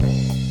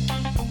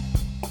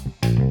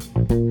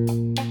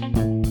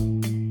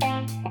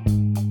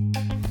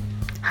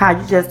Hi,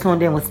 you just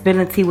tuned in with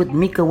Spilling Tea with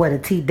Mika, where the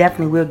tea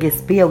definitely will get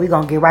spilled. We're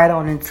going to get right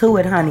on into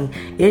it, honey.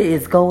 It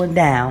is going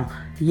down.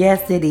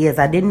 Yes, it is.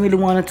 I didn't really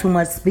want to too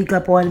much speak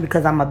up on it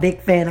because I'm a big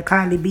fan of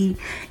Cardi B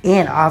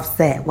and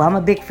Offset. Well, I'm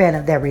a big fan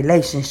of their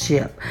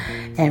relationship.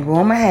 And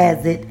rumor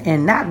has it,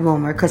 and not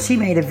rumor, because she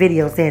made a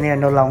video saying they're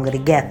no longer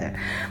together.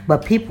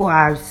 But people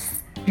are,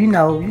 you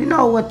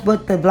know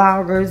what the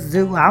bloggers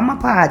do. I'm a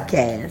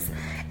podcast.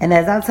 And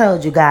as I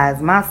told you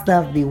guys, my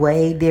stuff be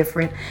way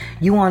different.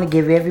 You want to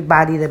give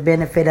everybody the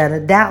benefit of the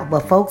doubt,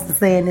 but folks are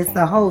saying it's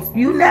the host.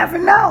 You never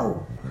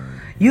know.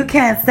 You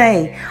can't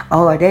say,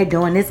 oh, they're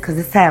doing this because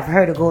it's time for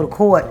her to go to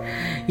court,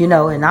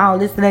 and all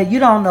this and that. You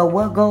don't know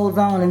what goes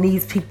on in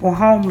these people's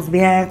homes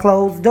behind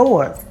closed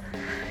doors.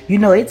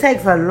 It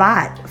takes a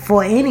lot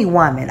for any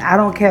woman. I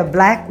don't care,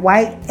 black,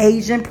 white,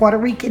 Asian, Puerto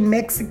Rican,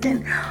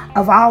 Mexican,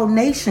 of all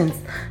nations,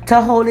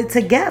 to hold it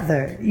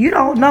together. You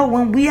don't know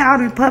when we out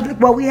in public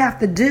what we have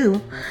to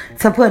do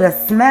to put a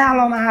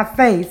smile on our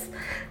face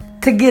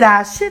to get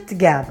our shit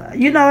together.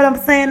 You know what I'm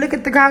saying? Look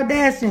at the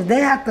Kardashians. They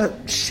have to,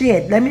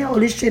 let me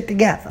hold this shit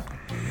together.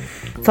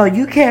 So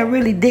you can't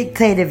really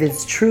dictate if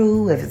it's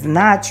true, if it's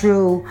not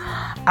true.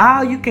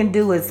 All you can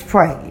do is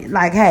pray.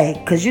 Like,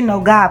 hey, because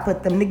God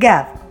put them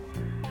together.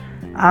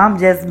 I'm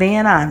just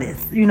being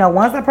honest.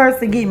 Once a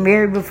person get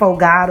married before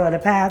God or the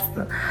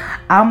pastor,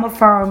 I'm a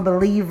firm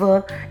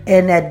believer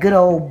in that good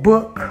old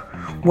book.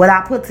 What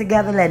I put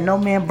together, let no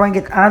man bring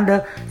it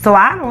under. So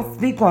I don't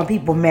speak on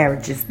people's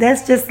marriages.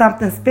 That's just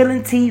something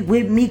Spilling Tea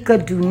with Mika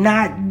do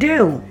not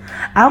do.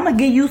 I'm going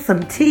to give you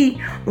some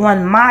tea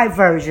on my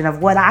version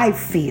of what I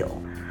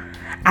feel.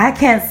 I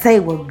can't say,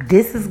 well,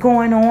 this is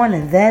going on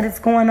and that is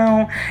going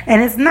on.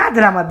 And it's not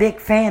that I'm a big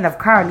fan of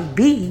Cardi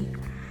B.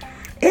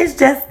 It's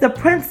just the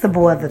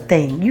principle of the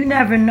thing. You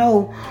never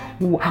know.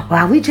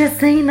 Well, we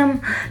just seen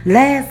them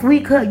last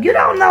week. You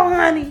don't know,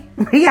 honey.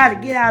 We got to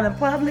get out in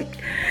public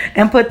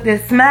and put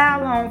this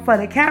smile on for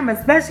the camera,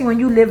 especially when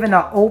you live in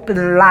an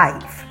open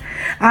life.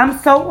 I'm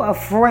so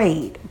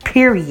afraid,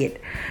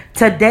 period,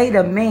 to date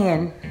a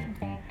man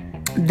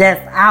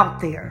that's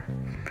out there.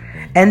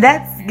 And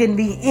that's going to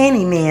be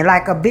any man,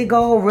 like a big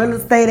old real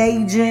estate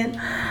agent,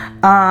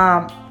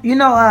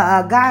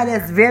 a guy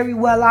that's very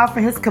well off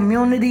in his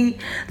community.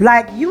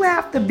 Like, you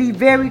have to be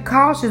very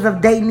cautious of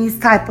dating these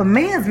type of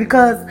men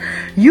because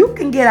you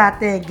can get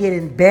out there and get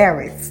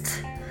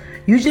embarrassed.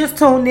 You just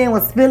tuned in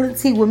with Spilling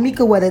Tea with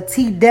Mika, where the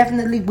tea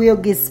definitely will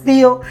get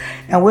spilled.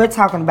 And we're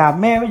talking about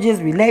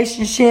marriages,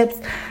 relationships,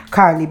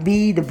 Cardi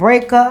B, the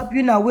breakup.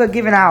 We're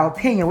giving our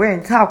opinion. We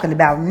ain't talking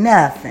about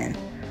nothing.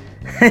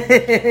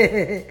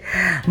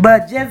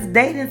 But just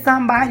dating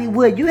somebody,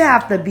 you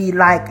have to be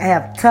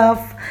have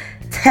tough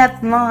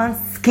Teflon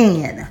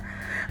skin,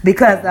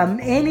 because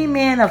any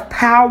man of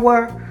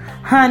power,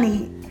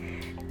 honey,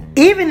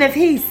 even if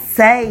he's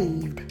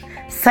saved,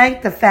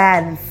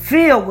 sanctified, and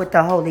filled with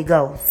the Holy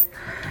Ghost,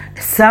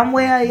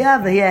 somewhere or the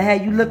other he'll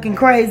have you looking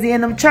crazy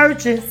in them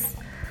churches,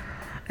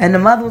 and the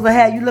mothers will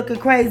have you looking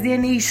crazy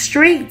in these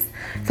streets.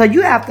 So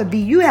you have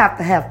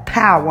to have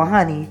power,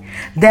 honey.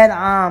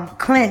 That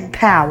Clinton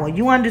power.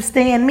 You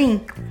understand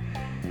me?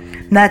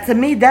 Now, to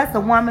me, that's a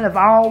woman of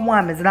all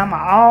women, and I'ma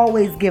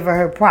always give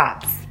her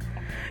props.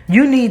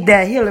 You need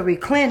that Hillary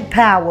Clinton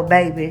power,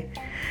 baby.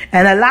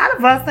 And a lot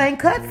of us ain't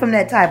cut from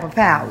that type of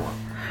power.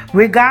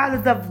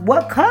 Regardless of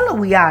what color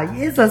we are,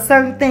 it's a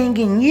certain thing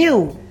in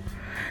you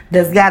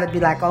that's got to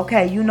be like,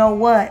 okay, you know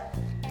what?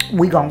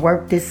 We gonna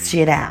work this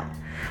shit out.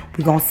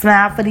 We gonna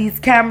smile for these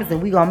cameras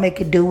and we gonna make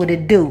it do what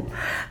it do.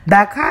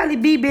 By Cardi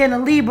B being a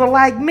Libra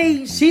like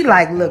me, she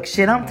like, look,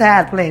 shit, I'm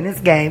tired of playing this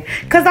game.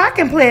 Because I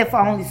can play it for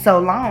only so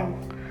long.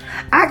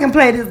 I can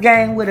play this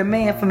game with a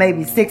man for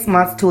maybe 6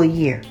 months to a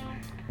year.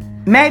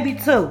 Maybe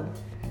two.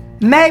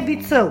 Yeah,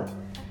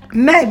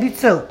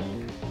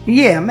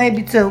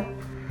 maybe two.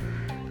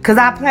 Because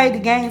I played the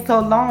game so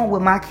long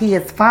with my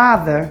kid's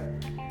father.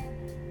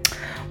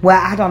 Well,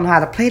 I don't know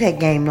how to play that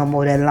game no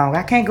more that long.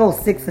 I can't go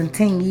 6 and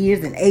 10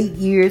 years and 8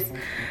 years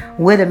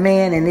with a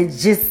man, and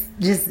it's just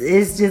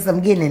I'm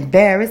getting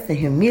embarrassed and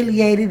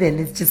humiliated, and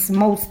it's just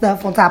more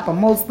stuff on top of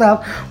more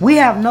stuff. We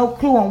have no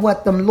clue on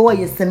what them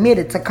lawyers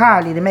submitted to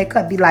Cardi to make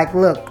her be like,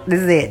 look,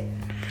 this is it.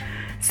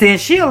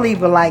 Since she a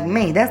Libra like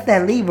me, that's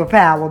that Libra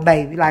power,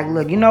 baby. Like,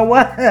 look, you know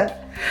what?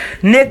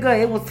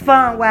 Nigga, it was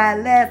fun while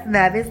it lasted.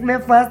 Now, if it's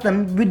meant for us to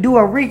do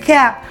a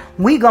recap,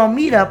 we gonna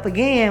meet up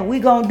again. We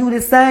gonna do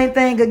the same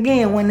thing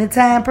again when the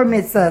time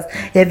permits us,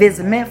 if it's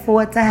meant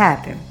for it to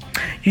happen.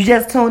 You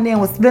just tuned in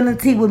with Spilling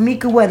Tea with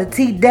Mika, where the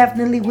tea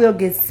definitely will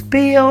get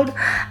spilled.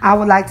 I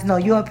would like to know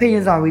your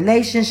opinions on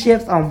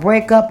relationships, on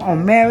breakup,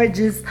 on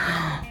marriages,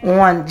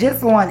 on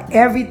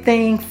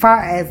everything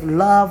far as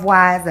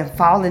love-wise and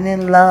falling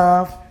in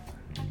love.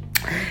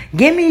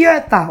 Give me your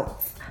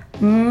thoughts.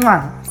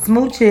 Mwah.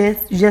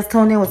 Smooches. You just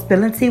tuned in with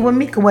Spilling Tea with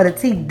Mika, where the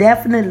tea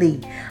definitely,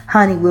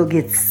 honey, will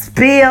get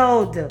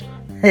spilled.